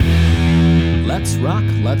Let's rock,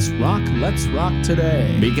 let's rock, let's rock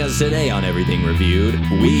today. Because today on Everything Reviewed,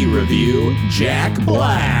 we review Jack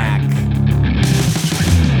Black.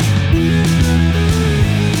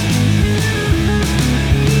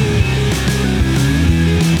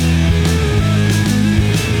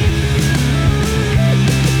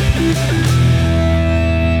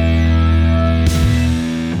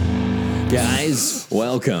 Guys,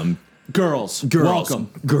 welcome. Girls, welcome.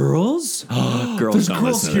 Girls? Girls There's don't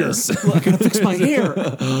girls listen to here. this. Look, I gotta fix my hair.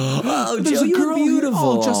 Oh, There's Joe, a you're girl here. beautiful.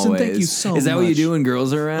 Oh, Justin, thank you always. so Is that what you much. do when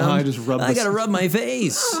girls are around? I just rub I this- gotta rub my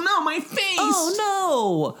face. no, my face.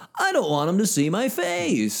 Oh, no. I don't want him to see my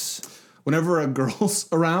face. Whenever a girl's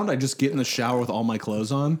around, I just get in the shower with all my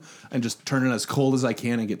clothes on and just turn it as cold as I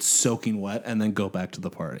can and get soaking wet and then go back to the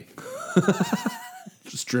party.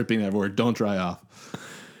 Just dripping everywhere. Don't dry off.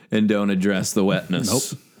 And don't address the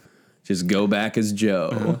wetness. Nope. Just go back as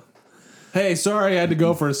Joe. Hey, sorry, I had to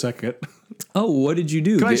go for a second. Oh, what did you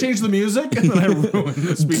do? Can I change the music? And then I ruined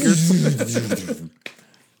the speakers.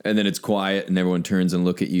 And then it's quiet and everyone turns and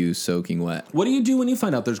look at you soaking wet. What do you do when you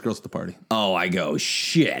find out there's girls at the party? Oh, I go,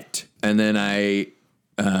 shit. And then I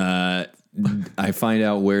find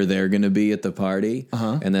out where they're going to be at the party.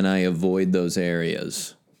 And then I avoid those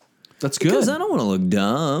areas. That's good. Because I don't want to look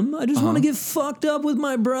dumb. I just want to get fucked up with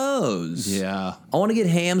my bros. Yeah. I want to get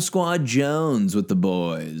Ham Squad Jones with the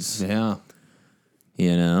boys. Yeah.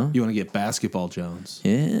 You know? You want to get Basketball Jones.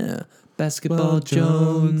 Yeah. Basketball Well,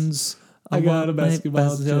 Jones. I got want a my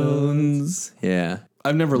Basketball Jones. Yeah.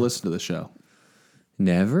 I've never listened to the show.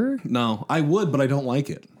 Never? No, I would, but I don't like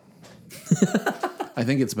it. I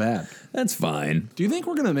think it's bad. That's fine. Do you think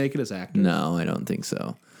we're going to make it as actors? No, I don't think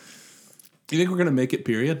so. Do you think we're going to make it,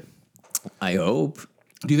 period? I hope.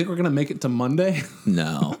 Do you think we're going to make it to Monday?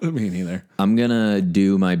 No. Me neither. I'm going to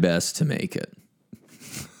do my best to make it.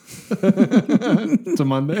 To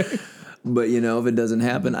Monday? But, you know, if it doesn't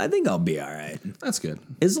happen, I think I'll be all right. That's good.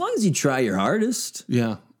 As long as you try your hardest.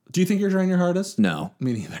 Yeah. Do you think you're trying your hardest? No.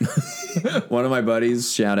 Me neither. One of my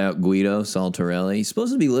buddies, shout out Guido Saltarelli, he's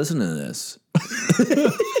supposed to be listening to this.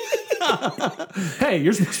 Hey,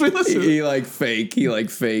 you're supposed to be listening. He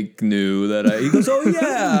fake knew that he goes, oh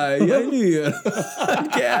yeah, I knew you had a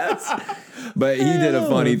podcast. But he did a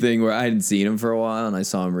funny thing where I hadn't seen him for a while and I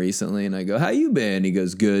saw him recently and I go, how you been? He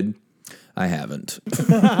goes, good. I haven't.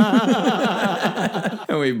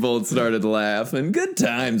 And we both started laughing. Good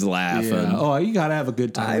times laughing. Yeah. Oh, you got to have a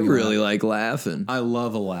good time. I really like laughing. I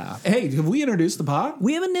love a laugh. Hey, have we introduced the pod?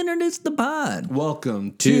 We haven't introduced the pod.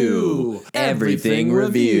 Welcome To Everything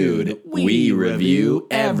Reviewed. We review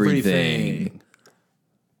everything.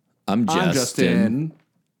 I'm Justin. I'm Justin.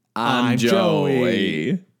 I'm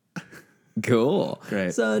Joey. Cool.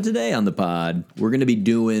 Great. So today on the pod, we're going to be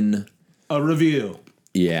doing, A review.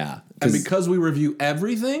 yeah. And because we review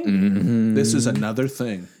everything, this is another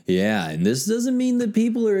thing. Yeah, and this doesn't mean that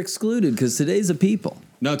people are excluded because today's a people.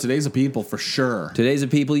 No, today's a people for sure. Today's a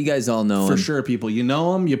people. You guys all know For him. sure, people. You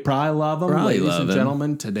know them. You probably love them. Probably Ladies love and him.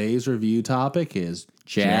 gentlemen, today's review topic is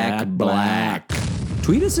Jack Black.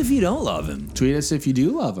 Tweet us if you don't love him. Tweet us if you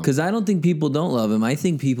do love him. Because I don't think people don't love him. I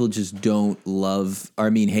think people just don't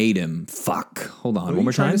hate him. Fuck. Hold on. are One you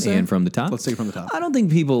more trying time. to say? And from the top. Let's take it from the top. I don't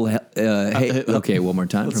think people hate. Okay, one more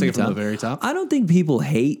time. Let's from take the it top. from the very top. I don't think people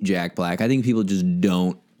hate Jack Black. I think people just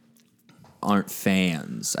aren't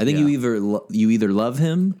fans. I think Yeah. you either love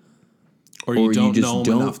him or you don't just know him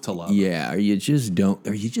don't enough to love him. Yeah, or you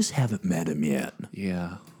just haven't met him yet.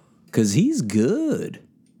 Yeah. Because he's good,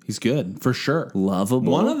 He's good, for sure.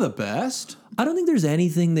 lovable. One of the best. I don't think there's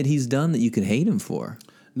anything that he's done that you could hate him for.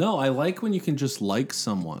 No, I like when you can just like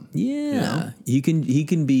someone. Yeah, he can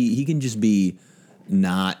just be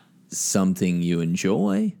not something you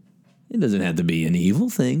enjoy. It doesn't have to be an evil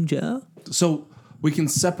thing, Joe. So we can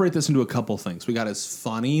separate this into a couple things. We got his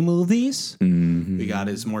funny movies. We got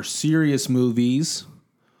his more serious movies.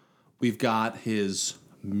 We've got his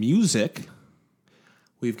music.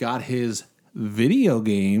 We've got his video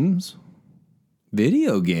games.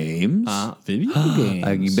 Video games. Video games.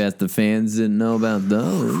 I bet the fans didn't know about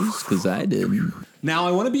those because I didn't. Now,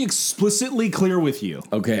 I want to be explicitly clear with you.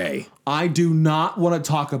 Okay, I do not want to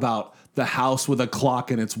talk about The House with a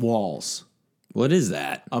Clock in Its Walls, what is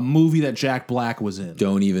that? a movie that Jack Black was in.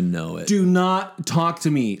 Don't even know it. Do not talk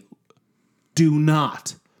to me. Do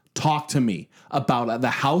not talk to me about The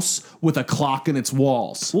House with a Clock in Its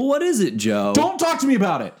Walls. Well, what is it, Joe? Don't talk to me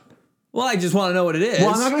about it. Well, I just want to know what it is.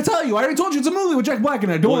 Well, I'm not going to tell you. I already told you it's a movie with Jack Black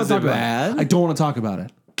and I don't want Was to talk it about bad? it. I don't want to talk about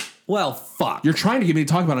it. Well, fuck. You're trying to get me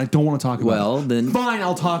to talk about it. I don't want to talk about it. Well, then- Fine,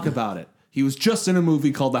 I'll talk about it. He was just in a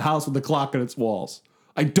movie called The House with the Clock in Its Walls.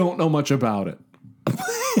 I don't know much about it.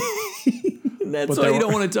 That's But why there you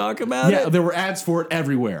don't were- want to talk about Yeah, it? there were ads for it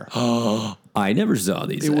everywhere. I never saw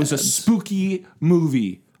these It was a ads. spooky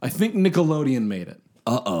movie. I think Nickelodeon made it.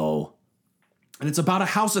 Uh-oh. And it's about a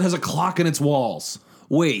house that has a clock in its walls.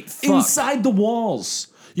 Wait, fuck. Inside the walls.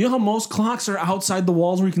 You know how most clocks are outside the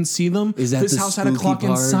walls where you can see them? Is that this the house had a spooky clock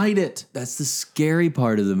part? inside it. That's the scary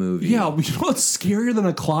part of the movie. Yeah, you know what's scarier than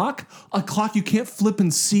a clock? A clock you can't flip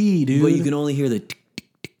and see, dude. But you can only hear the...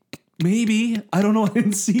 Maybe. I don't know. I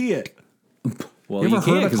didn't see it. Well, You ever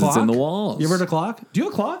heard a because clock? it's in the walls. You ever heard a clock? Do you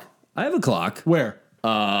have a clock? I have a clock. Where?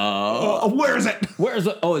 Where is it? Where's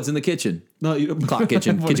it? Oh, it's in the kitchen. No, you Clock,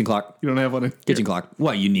 kitchen. What? Kitchen clock. You don't have one in Kitchen clock.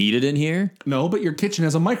 What, you need it in here? No, but your kitchen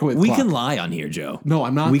has a microwave We clock. can lie on here, Joe. No,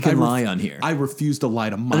 I'm not. We can I lie on here. I refuse to lie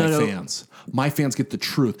to my No, no. fans. My fans get the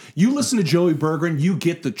truth. You listen to Joey Berggren, you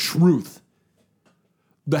get the truth.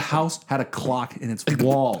 The house had a clock in its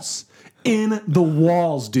walls. In the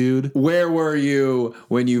walls, dude. Where were you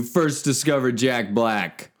when you first discovered Jack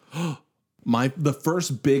Black? The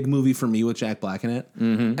first big movie for me with Jack Black in it.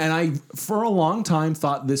 And I, for a long time,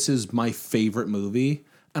 thought this is my favorite movie.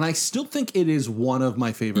 And I still think it is one of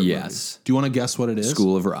my favorite Yes. movies. Do you want to guess what it is?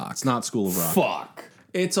 School of Rock. It's not School of Rock. Fuck.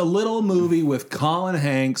 It's a little movie with Colin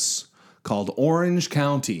Hanks called Orange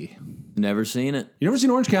County. Never seen it. You never seen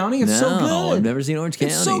Orange County? It's so No, good. I've never seen Orange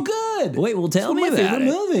County. It's so good. Wait, well, tell It's me one of my about favorite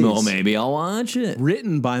it. movies. Well, maybe I'll watch it.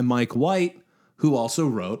 Written by Mike White, who also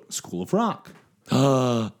wrote School of Rock.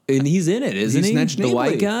 And he's in it, isn't he? Nedge The Nabely.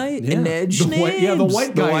 white guy? Yeah. And Nedge the white, yeah, the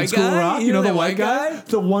white guy in white School of guy? Rock. You know the that white guy?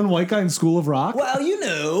 The one white guy in School of Rock? Well, you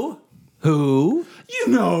know. Who? You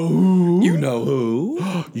know who? You know who?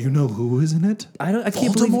 You know who is in it? I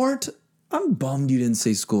can't believe. Voldemort? I'm bummed you didn't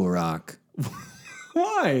say School of Rock.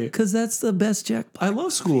 Why? Because that's the best Jack Black. I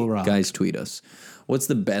love School of Rock. Guys, tweet us. What's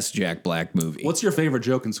the best Jack Black movie? What's your favorite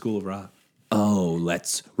joke in School of Rock? Oh,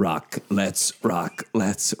 let's rock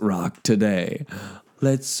today.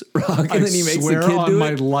 Let's rock. And then he makes the swear kid on do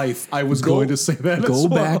my it. life, I was going to say that. Go as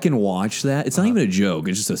well. back and watch that. It's not even a joke.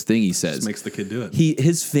 It's just a thing he says. Makes the kid do it.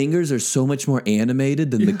 His fingers are so much more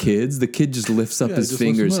animated than the kids. The kid just lifts up Yeah, his just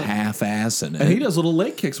lifts fingers them up. half-assing it. And he does little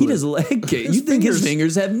leg kicks. He with does it. leg kick. His You think his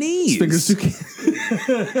fingers- fingers have knees? Fingers do.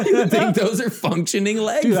 You think those are functioning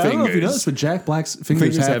leg Dude, I fingers? don't know if you noticed, but Jack Black's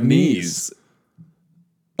fingers have knees.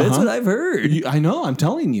 That's Uh-huh. what I've heard. I know. I'm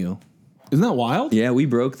telling you. Isn't that wild? Yeah, we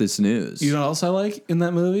broke this news. You know what else I like in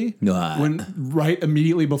that movie? What? When right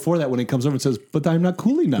immediately before that, when he comes over and says, "But I'm not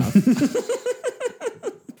cool enough."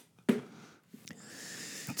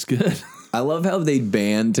 It's good. I love how they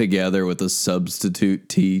band together with a substitute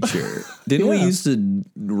teacher. Didn't we Yeah. used to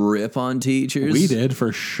rip on teachers? We did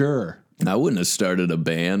for sure. I wouldn't have started a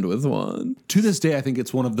band with one. To this day, I think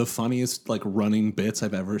it's one of the funniest like running bits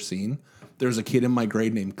I've ever seen. There's a kid in my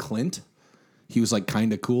grade named Clint. He was like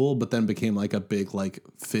kind of cool, but then became like a big like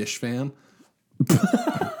Fish fan.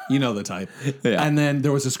 You know the type. Yeah. And then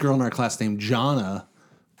there was this girl in our class named Jonna,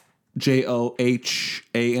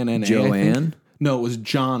 Johanna. Joanne? No, it was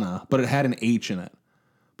Jonna, but it had an H in it.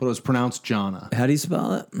 But it was pronounced Jonna. How do you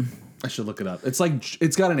spell it? I should look it up. It's like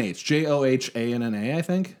it's got an H. Johanna, I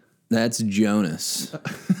think. That's Jonas.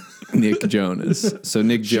 Nick Jonas. So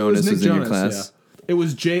Nick It was Jonas Nick was in your Jonas, class? yeah. It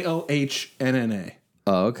was Johanna.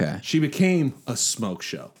 Oh, okay. She became a smoke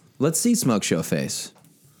show. Let's see Smoke Show face.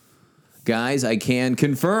 Guys, I can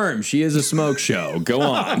confirm she is a smoke show. Go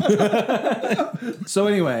on. So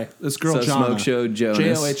anyway, this girl So Jonna, Smoke Show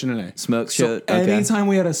Jonas. Johanna. Smoke So Show. Okay. anytime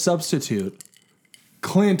we had a substitute,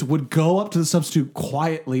 Clint would go up to the substitute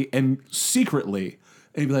quietly and secretly,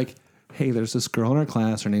 and he'd be like, "Hey, there's this girl in our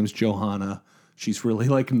class. Her name's Johanna. She's really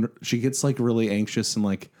like she gets like really anxious and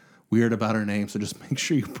like weird about her name. So just make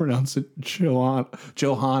sure you pronounce it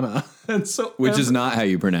Johanna." And so, Which is not how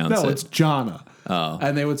you pronounce no, it. it's Jonna. Oh.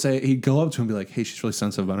 And they would say he'd go up to him and be like, "Hey, she's really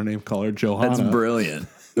sensitive about her name. Call her Johanna." That's brilliant.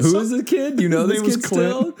 Who is the kid? You know His this name was kid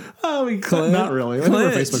Clint. still? Oh, I mean, Clint? not really. I think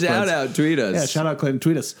we're Clint, Facebook shout friends. out, tweet us. Yeah, shout out Clinton.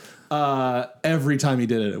 Tweet us. Every time he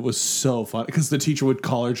did it, it was so fun because the teacher would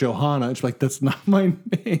call her Johanna. And she's like, "That's not my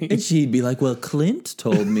name." And she'd be like, "Well, Clint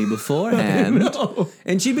told me beforehand." No.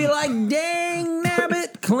 And she'd be like, "Dang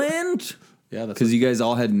nabbit, Clint." Yeah, that's Because you guys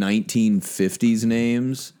all had 1950s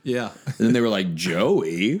names. yeah. And then they were like,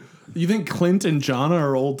 Joey? You think Clint and Jonna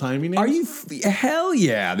are old timey names? Are you? Hell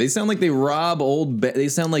yeah. They sound like they rob they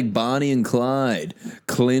sound like Bonnie and Clyde.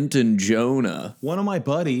 Clint and Jonah. One of my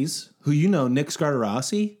buddies, who you know, Nick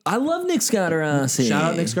Scardarossi. I love Nick Scardarossi. Shout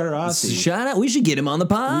out Nick Scardarossi. Shout out. We should get him on the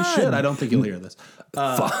pod. We should. I don't think you'll hear this.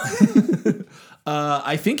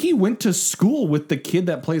 I think he went to school with the kid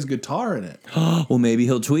that plays guitar in it. Well, maybe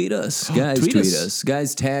he'll tweet us. Guys, Tweet tweet us. us.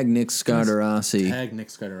 Guys, tag Nick Scardarossi. Tag Nick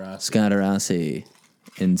Scardarossi. Scardarossi.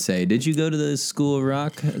 and say, "Did you go to the School of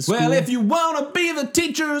Rock?" School? Well, if you want to be the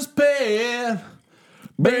teacher's pet,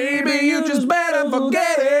 baby, you just better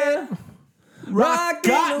forget it. Rock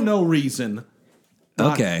got no reason.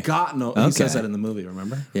 Okay. Got no. He says that in the movie,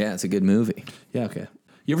 remember? Yeah, it's a good movie. Yeah, okay.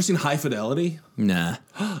 You ever seen High Fidelity? Nah.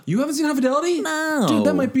 You haven't seen High Fidelity? No. Dude,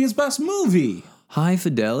 that might be his best movie. High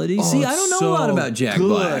Fidelity? See, I don't know a lot so about Jack good.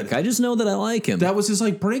 Black. I just know that I like him. That was his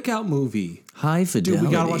like breakout movie. High Fidelity. Dude,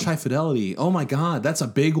 we gotta watch High Fidelity. Oh my God, that's a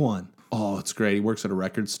big one. Oh, it's great. He works at a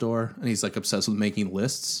record store and he's like obsessed with making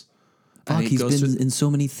lists. Fuck, he's been in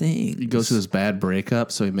so many things. He goes through this bad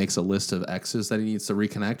breakup, so he makes a list of exes that he needs to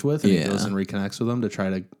reconnect with, and he goes and reconnects with them to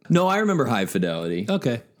try to. No, I remember High Fidelity.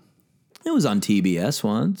 Okay. It was on TBS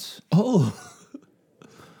once. Oh. Do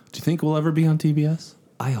you think we'll ever be on TBS?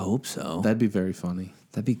 I hope so. That'd be very funny.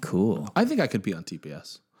 That'd be cool. I think I could be on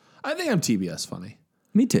TBS. I think I'm TBS funny.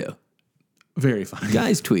 Me too. Very funny.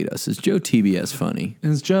 Guys, tweet us. Is Joe TBS funny?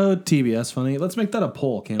 Is Joe TBS funny? Let's make that a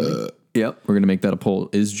poll, can't we? Yep, we're gonna make that a poll.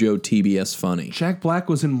 Is Joe TBS funny? Jack Black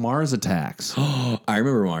was in Mars Attacks. I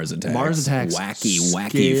remember Mars Attacks. Mars Attacks wacky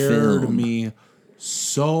scared film. me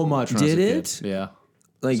so much. When Did I was a it? Kid. Yeah.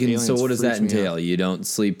 Like, Those and so aliens what does that freaked me entail? out. You don't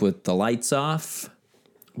sleep with the lights off?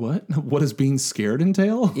 What? What does being scared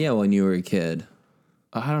entail? Yeah, when you were a kid.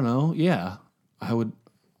 I don't know. Yeah, I would.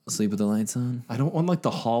 Sleep with the lights on? I don't want like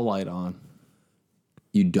the hall light on.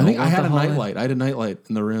 You don't I think I want had the a hall light? nightlight. I had a nightlight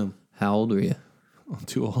in the room. How old were you I'm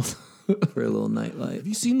too old. for a little nightlight? Have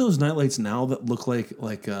you seen those nightlights now that look like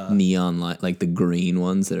Neon light, like the green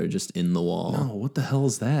ones that are just in the wall. Oh, what the hell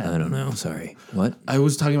is that? I don't know. Sorry. What? I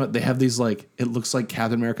was talking about they have these like it looks like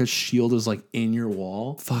Captain America's shield is like in your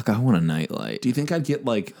wall. Fuck, I want a nightlight. Do you think I'd get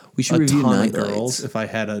like We should a review ton of nightlights. girls if I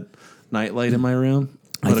had a nightlight in my room?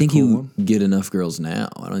 I But a think cool you one? get enough girls now.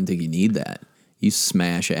 I don't think you need that. You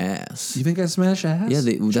smash ass. You think I smash ass? Yeah,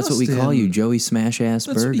 that's what we call Justin, you, Joey Smash Ass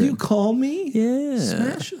That's Burger. what you call me? Yeah.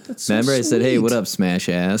 Smash. That's so Remember I said, "Hey, sweet. what up, Smash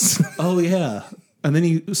Ass?" Oh yeah. And then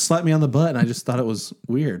he slapped me on the butt, and I just thought it was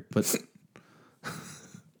weird. But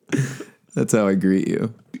That's how I greet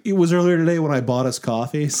you. it was earlier today when I bought us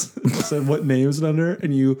coffees. I said, "What name is it under?"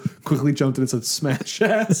 And you quickly jumped in and said, "Smash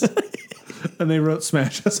Ass." And they wrote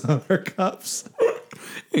 "Smash Ass" on our cups.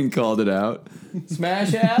 And called it out.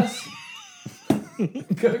 Smash Ass.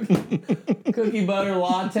 Cookie butter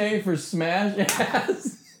latte for Smash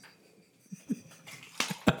Ass.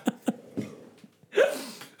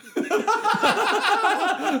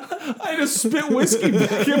 I just spit whiskey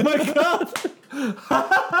back in my cup.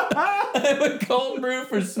 I have a cold brew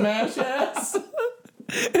for Smash Ass.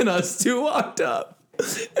 And us two walked up.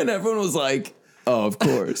 And everyone was like, "Oh, of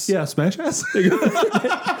course." Yeah, Smash Ass. You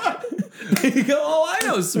go, "Oh, I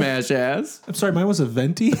know Smash Ass." I'm sorry, mine was a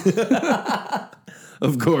venti.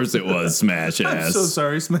 Of course it was Smash Ass. I'm so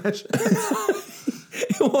sorry, Smash Ass.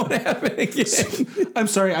 It won't happen again. I'm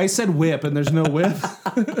sorry, I said whip and there's no whip.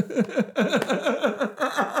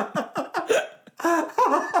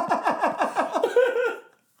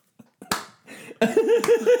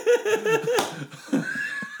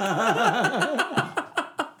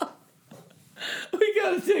 We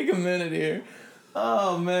gotta take a minute here.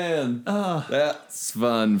 Oh man, that's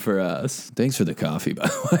fun for us. Thanks for the coffee, by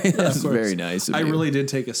the way. That was course. very nice of I you. really did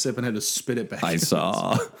take a sip and had to spit it back. I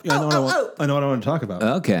saw. Yeah, I know what I want to talk about.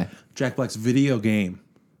 Okay. Jack Black's video game.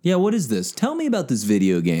 Yeah, what is this? Tell me about this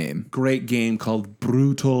video game. Great game called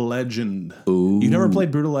Brutal Legend. Ooh. You've never played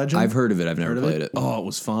Brutal Legend? I've heard of it. I've never played it. Oh, it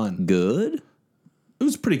was fun. Good. It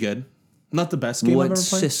was pretty good. Not the best game I've What ever played.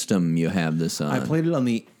 system you have this on? I played it on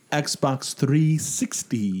the Xbox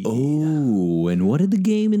 360. Oh, and what did the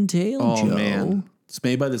game entail, Oh, Joe? man. It's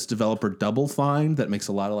made by this developer Double Fine that makes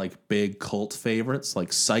a lot of like big cult favorites like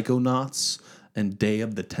Psychonauts and Day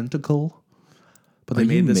of the Tentacle. But Are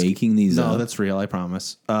you making these No, up? that's real, I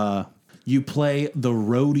promise. You play the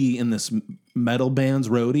roadie in this metal band's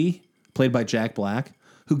roadie, played by Jack Black,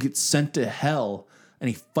 who gets sent to hell and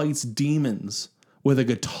he fights demons with a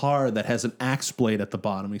guitar that has an axe blade at the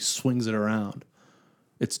bottom. He swings it around.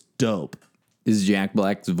 It's dope. Is Jack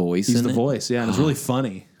Black's voice He's in the it? voice, yeah, and it's really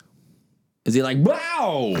funny. Is he like,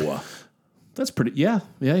 wow? That's pretty, yeah,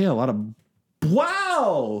 a lot of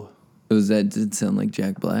wow. Did it sound like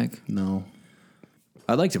Jack Black? No.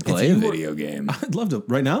 I'd like to play you a were- video game. I'd love to,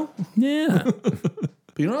 right now? Yeah.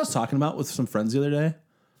 But you know what I was talking about with some friends the other day?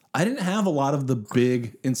 I didn't have a lot of the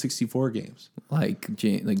big N64 games. like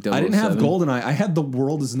 007. I didn't have GoldenEye. I had The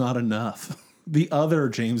World Is Not Enough. The other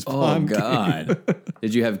James Oh, Bond game. God.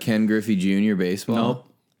 Did you have Ken Griffey Jr. baseball?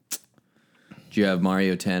 Nope. Did you have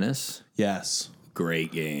Mario Tennis? Yes.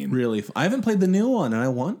 Great game. Really. I haven't played the new one, and I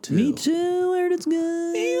want to. Me too. Heard it's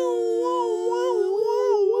good.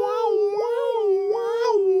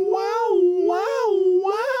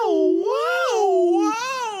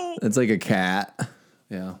 It's like a cat.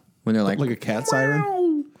 Yeah. When they're like a cat siren.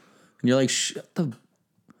 and you're like, shut the.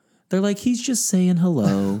 They're like, he's just saying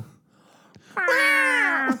hello.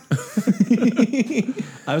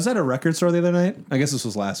 I was at a record store the other night. I guess this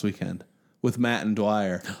was last weekend with Matt and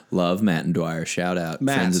Dwyer. Love Matt and Dwyer. Shout out,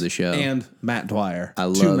 Matt friends of the show. and Matt Dwyer. I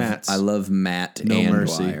Two love Matts. I love Matt No and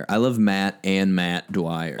mercy. Dwyer. I love Matt and Matt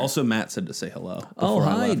Dwyer. Also, Matt said to say hello. Oh, before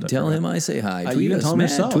I hi. left. I Tell forgot. him I say hi. you Tweet can us, tell him Matt.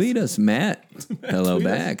 yourself. Tweet us, Matt. Hello tweet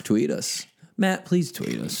us. back. Tweet us. Matt, please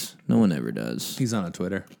tweet us. No one ever does. He's on a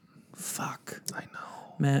Twitter. Fuck. I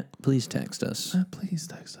know. Matt, please text us. Matt, please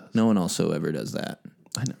text us. No one also ever does that.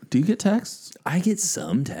 I know. Do you get texts? I get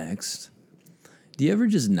some text. Do you ever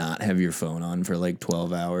just not have your phone on for like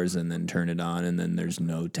 12 hours and then turn it on and then there's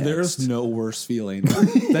no text? There's no worse feeling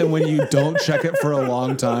than when you don't check it for a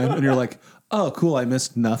long time and you're like, oh, cool, I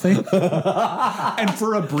missed nothing. And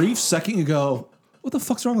for a brief second, you go, what the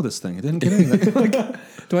fuck's wrong with this thing? I didn't get anything. Like,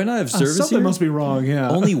 Do I not have service something here? must be wrong, yeah.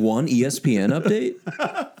 Only one ESPN update?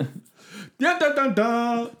 Yeah, dun, dun,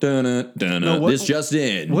 dun. Dun-dun, dun-dun. No, what- This just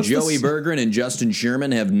in. what's Joey this- Berggren and Justin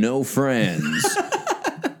Sherman have no friends.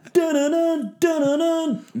 Dun-dun-dun,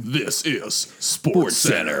 dun-dun-dun. This is Sports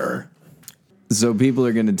Center. So people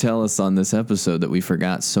are going to tell us on this episode that we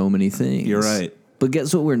forgot so many things. You're right. But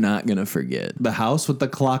guess what we're not going to forget? The house with the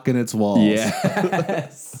clock in its walls.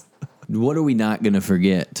 Yes. What are we not going to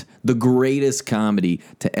forget? The greatest comedy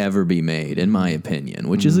to ever be made, in my opinion,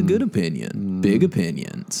 which is a good opinion. Big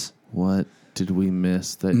opinions. What did we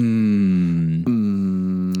miss? That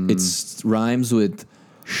It rhymes with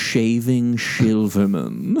shaving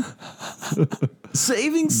Silverman.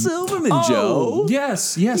 Saving Silverman, Joe.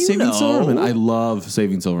 Yes, You Saving know. Silverman. I love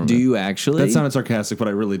Saving Silverman. Do you actually? That sounded sarcastic, but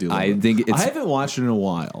I really do. Love I it. think it's- I haven't watched it in a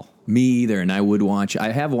while. Me either, and I would watch.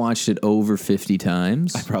 I have watched it over 50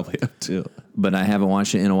 times, Probably have too. but I haven't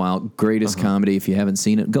watched it in a while. Greatest comedy. If you haven't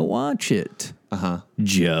seen it, go watch it.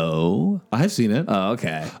 Joe. I've seen it. Oh,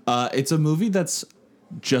 okay. It's a movie that's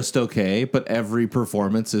just okay, but every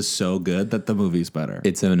performance is so good that the movie's better.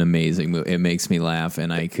 It's an amazing movie. It makes me laugh,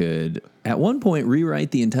 and I could, at one point,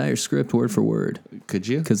 rewrite the entire script word for word Could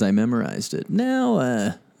you? because I memorized it.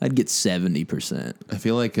 Now, I'd get 70%. I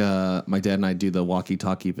feel like my dad and I do the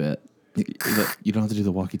walkie-talkie bit. You don't have to do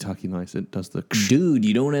the walkie-talkie noise. It does the... Dude,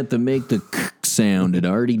 you don't have to make the sound. It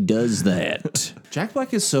already does that. Jack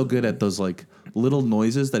Black is so good at those like little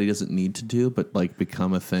noises that he doesn't need to do, but like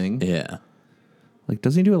become a thing. Yeah. Like,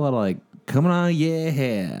 doesn't he do a lot of like, coming on,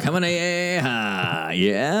 yeah. Coming, yeah.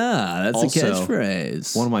 Yeah, that's Also, a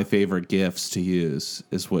catchphrase. One of my favorite gifts to use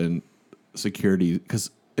is when security,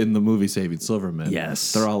 because in the movie Saving Silverman,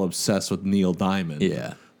 Yes. they're all obsessed with Neil Diamond.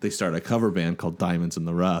 Yeah. They start a cover band called Diamonds in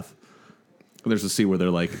the Rough. There's a scene where they're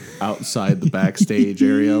like outside the backstage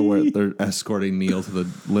area where they're escorting Neil to the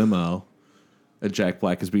limo. And Jack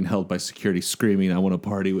Black is being held by security screaming, I want to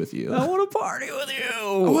party with you. I want to party with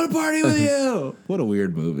you. I want to party with you. What a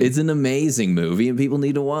weird movie. It's an amazing movie, and people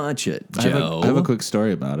need to watch it. Joe. I have a quick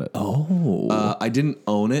story about it. Oh. I didn't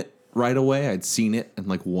own it right away. I'd seen it and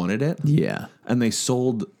like wanted it. Yeah. And they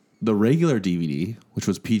sold the regular DVD, which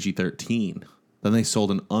was PG-13. Then they sold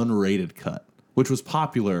an unrated cut, which was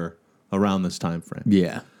popular around this time frame.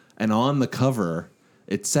 Yeah. And on the cover,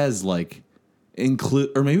 it says like include,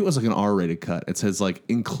 or maybe it was like an R-rated cut. It says like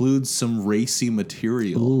includes some racy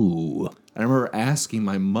material. Ooh. I remember asking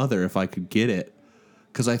my mother if I could get it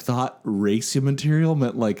because I thought racy material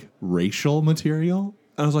meant like racial material.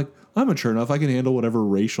 And I was like, I'm mature enough. I can handle whatever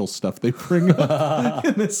racial stuff they bring up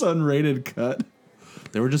in this unrated cut.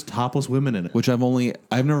 There were just topless women in it, which I've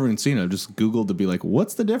never even seen it. I've just Googled to be like,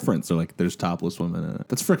 what's the difference? They're like, there's topless women in it.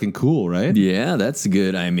 That's freaking cool, right? Yeah, that's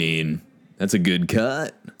good. I mean, that's a good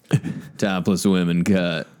cut. Topless women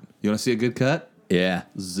cut. You want to see a good cut? Yeah.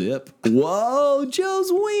 Zip. Whoa,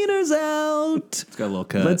 Joe's wiener's out. It's got a little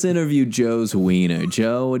cut. Let's interview Joe's wiener.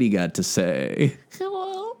 Joe, what do you got to say?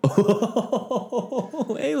 Hello.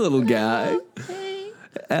 Hey, little guy. Hey.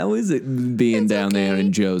 How is it being down there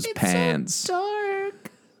in Joe's It's pants? So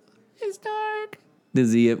dark. It's dark.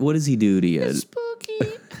 What does he do to you? It's spooky.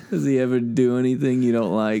 Does he ever do anything you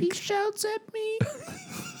don't like? He shouts at me.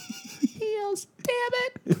 He yells, "Damn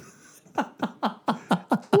it!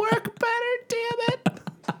 Work better, damn it!"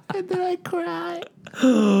 And then I cry.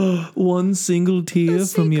 One single tear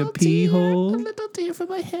from your Single pee tear, hole? A little tear from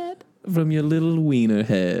my head. From your little wiener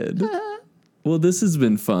head. Well, this has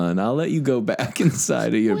been fun. I'll let you go back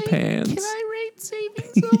inside of your Wait, pants. can I rate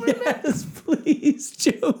Saving Silverman? Yes, please,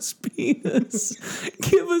 Joe's penis.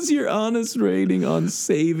 Give us your honest rating on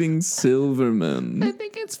Saving Silverman. I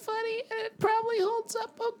think it's funny and it probably holds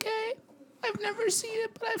up okay. I've never seen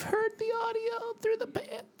it, but I've heard the audio through the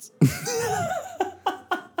pants.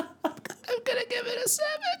 a 7.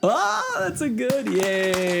 Oh, that's a good.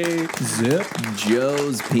 Yay. Zip.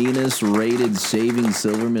 Joe's penis rated Saving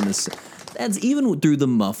Silverman. That's even through the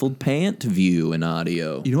muffled pant view in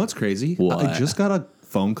audio. You know what's crazy? What? I just got a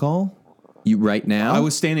phone call. You right now? I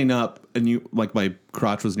was standing up, and my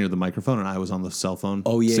crotch was near the microphone, and I was on the cell phone.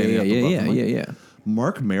 Oh yeah, standing up above the mic. yeah.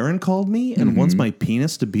 Mark Maron called me and wants my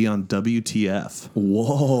penis to be on WTF.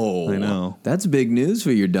 Whoa. I know. That's big news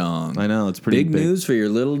for your dong. I know, it's pretty big news for your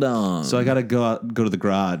little dong. So I got to go to the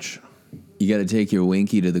garage. You got to take your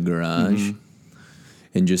winky to the garage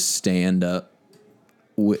and just stand up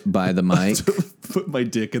by the mic. Put my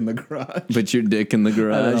dick in the garage. Put your dick in the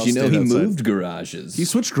garage. You know, he stand outside. moved garages. He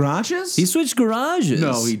switched garages? He switched garages.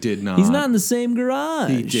 No, he did not. He's not in the same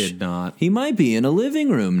garage. He did not. He might be in a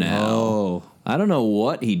living room now. Oh. I don't know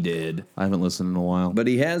what he did, I haven't listened in a while. but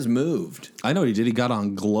he has moved. I know what he did. He got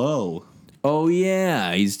on Glow. Oh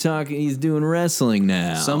yeah, he's doing wrestling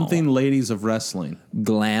now. Something Ladies of Wrestling.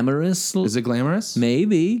 glamorous. Is it glamorous?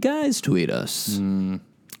 Maybe. Guys, tweet us.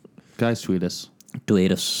 Guys, tweet us.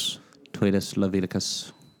 Tweet us. Tweet us,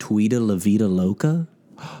 Leviticus. Tweeta La Vida Loca?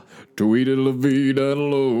 Tweeta La Vida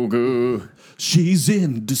Loca. She's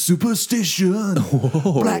into superstition.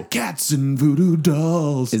 Black cats and voodoo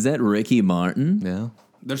dolls. Is that Ricky Martin? Yeah.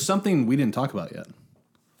 There's something we didn't talk about yet.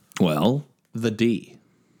 Well, The D.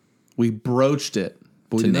 We broached it,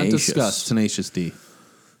 but we did not Tenacious. discuss Tenacious D.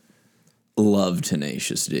 love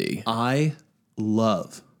Tenacious D. I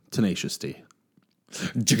love Tenacious D.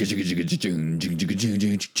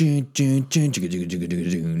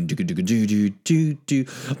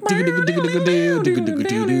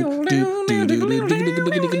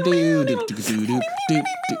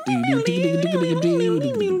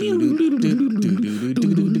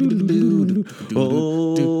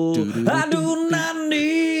 I do not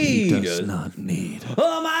need Does not need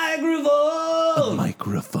a microphone.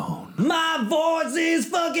 microphone. My voice is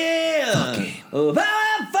fucking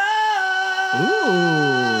powerful.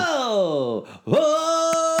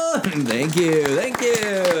 Oh, thank you. Yay.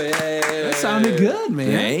 That sounded good,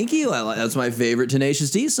 man. Thank you. That's my favorite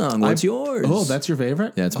Tenacious D song. What's yours? Oh, that's your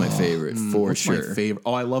favorite? That's my favorite for What's sure. my favorite?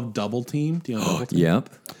 Oh, I love Double Team. Do you know Double Team? Yep.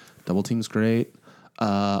 Double Team's great.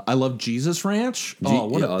 I love Jesus Ranch. Oh,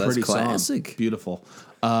 what a that's pretty classic. song. Beautiful.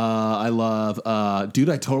 I love Dude,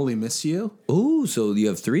 I Totally Miss You. Ooh, so you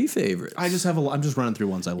have 3 favorites. I'm just running through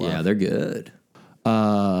ones I love. Yeah, they're good.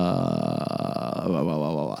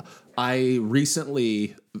 I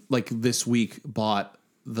recently, like this week, bought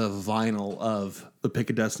the vinyl of the Pick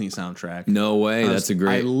of Destiny soundtrack. No way. That's a I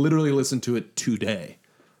great, literally listened to it today.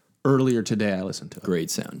 Earlier today, I listened to it. great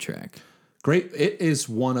soundtrack. Great. It is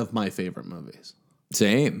one of my favorite movies.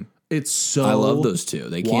 Same. It's so I love those two.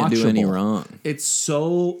 They can't do any watchable. wrong. It's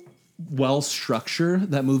so well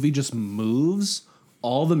structured. That movie just moves.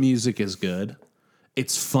 All the music is good.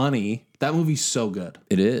 It's funny. That movie's so good.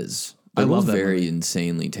 It is. I They're love both that very movie.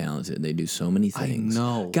 insanely talented. They do so many things.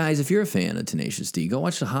 know. Guys, if you're a fan of Tenacious D, go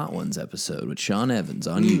watch the Hot Ones episode with Sean Evans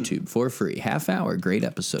on YouTube for free. Half hour, great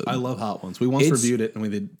episode. I love Hot Ones. We once It's- reviewed it and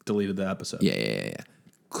we deleted the episode. yeah.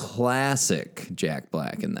 Classic Jack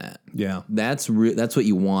Black in that. Yeah. That's what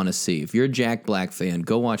you want to see. If you're a Jack Black fan,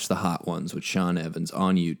 go watch the Hot Ones with Sean Evans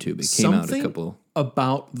on YouTube. It came out a Something couple.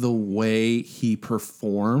 about the way he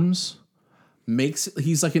performs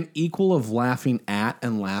he's like an equal of laughing at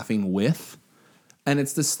and laughing with. And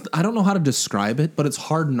it's this, I don't know how to describe it, but it's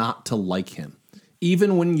hard not to like him.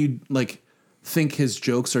 Even when you like think his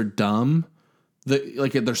jokes are dumb,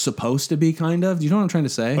 like they're supposed to be kind of. You know what I'm trying to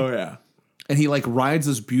say? Oh yeah. And he like rides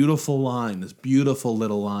this beautiful line, this beautiful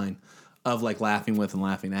little line of like laughing with and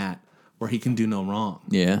laughing at, where he can do no wrong.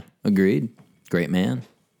 Yeah, agreed. Great man.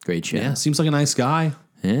 Great show. Yeah, seems like a nice guy.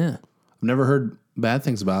 Yeah. I've never heard bad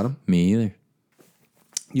things about him. Me either.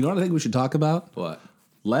 You know what I think we should talk about? What?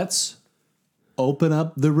 Let's open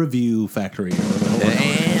up the review factory.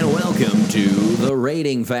 And welcome to the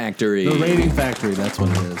Rating Factory. The rating factory, that's what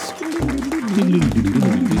it is.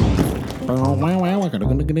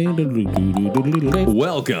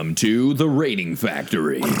 Welcome to the Rating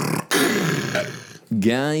Factory.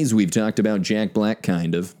 Guys, we've talked about Jack Black,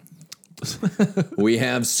 kind of. We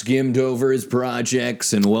have skimmed over his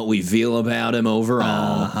projects and what we feel about him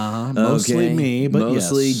overall. Mostly me, but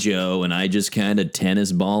mostly yes. Joe, and I just kind of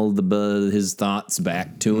tennis balled his thoughts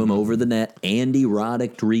back to him over the net, Andy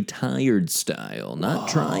Roddick retired style, not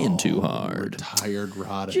trying too hard. Tired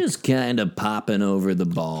Roddick. Just kind of popping over the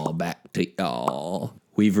ball back to y'all.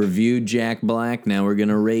 We've reviewed Jack Black. Now we're going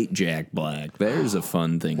to rate Jack Black. There's a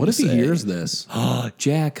fun thing What to if he say. hears this?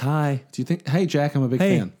 Jack, hi. Do you think? Hey, Jack, I'm a big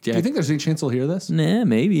Hey, fan. Do Jack. you think there's any chance he'll hear this? Nah,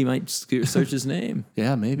 maybe he might search his name.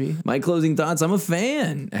 Yeah, maybe. My closing thoughts, I'm a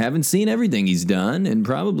fan. I haven't seen everything he's done and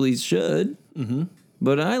probably should. Mm-hmm.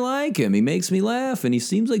 But I like him. He makes me laugh, and he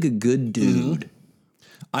seems like a good dude.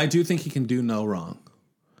 I do think he can do no wrong.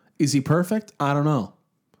 Is he perfect? I don't know.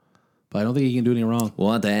 But I don't think he can do any wrong.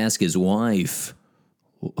 We'll have to ask his wife.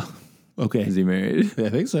 Okay. Is he married? I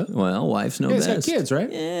think so. Well, wife's know He's best. got kids,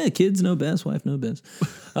 right? Yeah, kids know best, wife know best.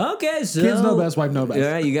 Okay, so... Kids know best, wife know best.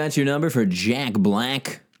 All right, you got your number for Jack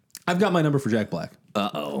Black? I've got my number for Jack Black.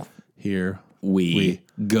 Uh-oh. Here We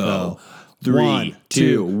go. 1,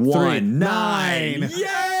 2, 1, 9.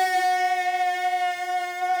 Yeah!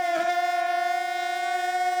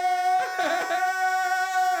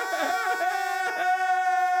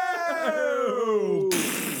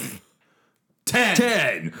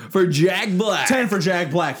 10 for Jack Black. 10 for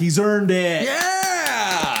Jack Black. He's earned it.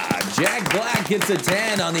 Yeah! Jack Black gets a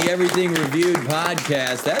 10 on the Everything Reviewed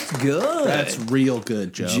podcast. That's good. That's real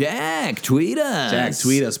good, Joe. Jack, tweet us. Jack,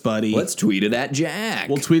 tweet us, buddy. Let's tweet it at Jack.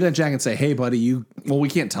 We'll tweet at Jack and say, hey, buddy, well, we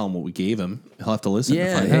can't tell him what we gave him. He'll have to listen to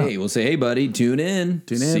yeah, find hey, out. we'll say, hey, buddy, tune in.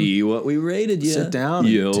 Tune in. See what we rated you. Sit down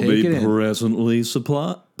and You'll take be it in. presently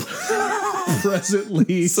supplied.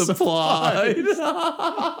 Presently Supplied.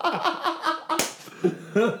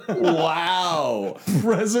 Wow.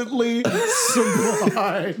 Presently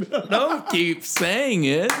supplied. Don't keep saying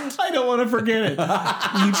it. I don't want to forget it.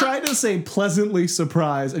 You tried to say pleasantly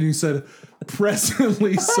surprised, and you said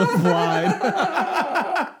presently supplied.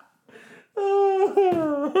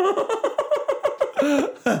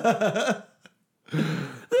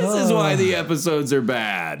 This is why the episodes are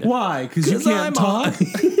bad. Why? Because you 'Cause can't I'm talk?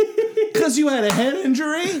 Because you had a head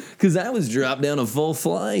injury? Because I was dropped down a full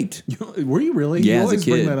flight. Were you really? Yeah, you as a always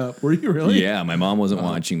bring kid. that up. Were you really? Yeah, my mom wasn't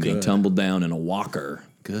watching me. good. Tumbled down in a walker.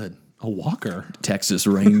 Good. A walker. Texas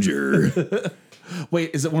Ranger.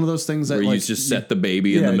 Wait, is it one of those things that Where like, you just set the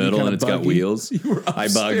baby in yeah, the you middle kinda and it's got buggy. wheels? You were I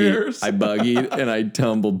upstairs. buggied and I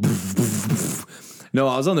tumbled. No,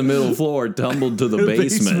 I was on the middle floor, tumbled to the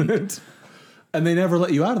basement. And they never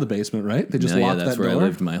let you out of the basement, right? They just No, yeah, locked that's that where door. I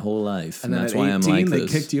lived my whole life. And then that's at why 18, I'm like they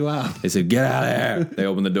this. kicked you out. They said, get out of there. They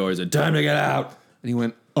opened the door and said, time to get out. And he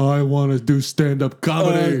went, I want to do stand-up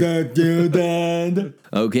comedy.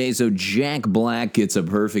 Okay, so Jack Black gets a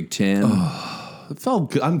perfect 10. It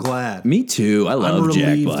felt good. I'm glad. Me too. I love Jack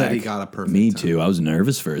relieved Black. that he got a perfect Me 10. too. I was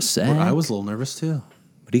nervous for a sec. I was a little nervous, too.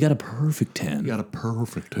 But he got a perfect 10. You got a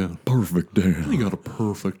perfect 10. perfect 10. You got a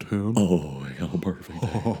perfect 10. Oh, I got a perfect 10.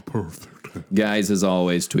 Oh, perfect 10. Guys, as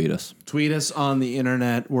always, tweet us. Tweet us on the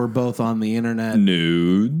internet. We're both on the internet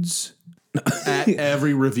Nudes. at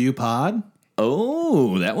every review pod.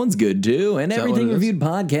 Oh, that one's good too. And that Everything what it is? Reviewed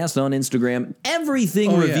Podcast on Instagram.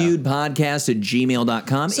 Everything Oh, yeah. Reviewed Podcast at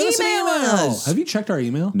gmail.com. Send us an Email us. Have you checked our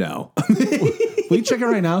email? No, Will you check it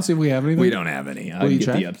right now, see if we have anything? we don't have any. I'll you get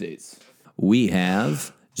check? the updates. We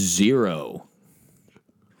have 0.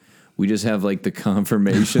 We just have like the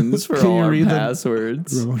confirmations for Can all you our read the-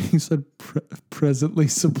 passwords. Remember when you said presently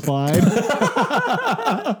supplied?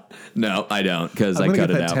 No, I don't because I I'm gonna cut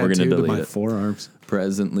get it that out. We're going to tattooed to delete my it. forearms.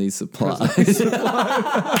 Presently supplied.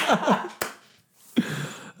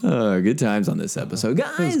 Good times on this episode.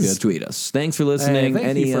 Guys, good. tweet us. Thanks for listening. Hey,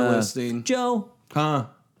 thank you for listening. Joe, Huh?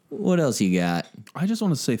 what else you got? I just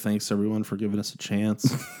want to say thanks to everyone for giving us a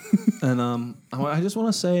chance. And I just want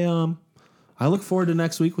to say I look forward to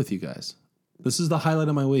next week with you guys. This is the highlight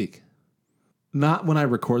of my week. Not when I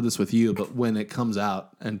record this with you, but when it comes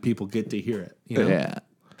out and people get to hear it. You know? Yeah.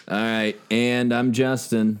 All right. And I'm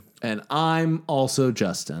Justin. And I'm also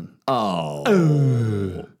Justin.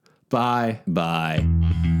 Oh. Bye. Bye.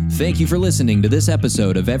 Thank you for listening to this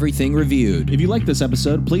episode of Everything Reviewed. If you like this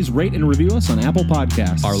episode, please rate and review us on Apple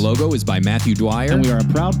Podcasts. Our logo is by Matthew Dwyer. and we are a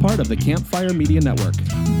proud part of the Campfire Media Network.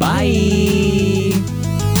 Bye.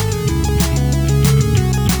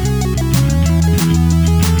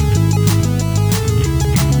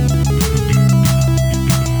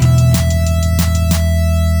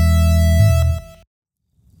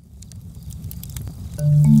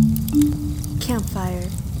 Campfire.